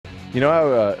You know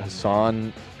how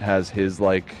Hassan has his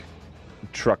like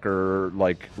trucker,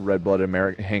 like red-blooded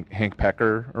American Hank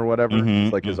Pecker or whatever,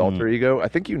 it's like his alter ego. I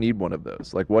think you need one of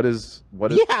those. Like, what is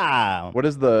what is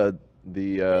the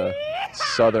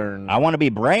southern? I want to be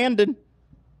Brandon.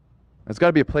 It's got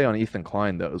to be a play on Ethan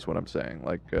Klein, though. Is what I'm saying.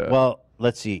 Like, well,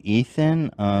 let's see,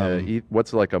 Ethan.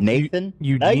 What's like a Nathan?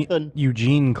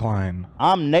 Eugene Klein.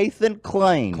 I'm Nathan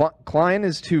Klein. Klein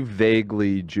is too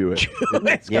vaguely Jewish.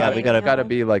 Yeah, we gotta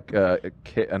be like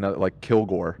another like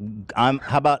Kilgore. How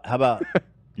about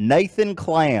Nathan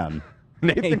Klan?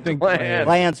 Nathan Klan.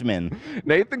 Klansman.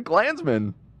 Nathan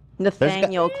Klansman.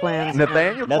 Nathaniel Klansman.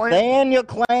 Nathaniel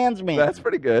Klansman. That's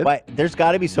pretty good. Wait, there's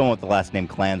got to be someone with the last name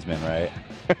Klansman, right?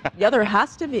 Yeah, there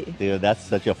has to be. Dude, that's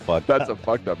such a fucked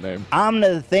up name. I'm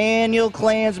Nathaniel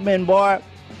Klansman, boy.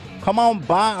 Come on,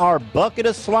 buy our bucket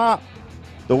of slop.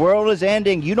 The world is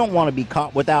ending. You don't want to be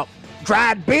caught without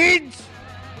dried beans.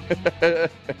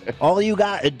 All you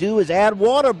got to do is add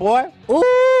water, boy.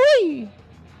 Ooh!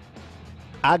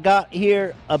 I got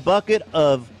here a bucket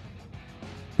of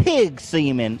pig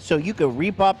semen so you can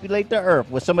repopulate the earth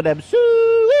with some of them.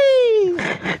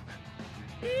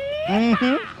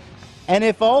 And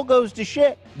if all goes to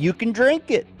shit, you can drink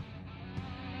it.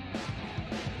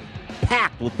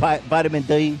 Packed with vitamin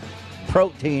D,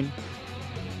 protein,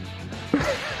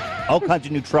 all kinds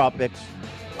of nootropics.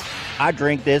 I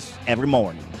drink this every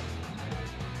morning.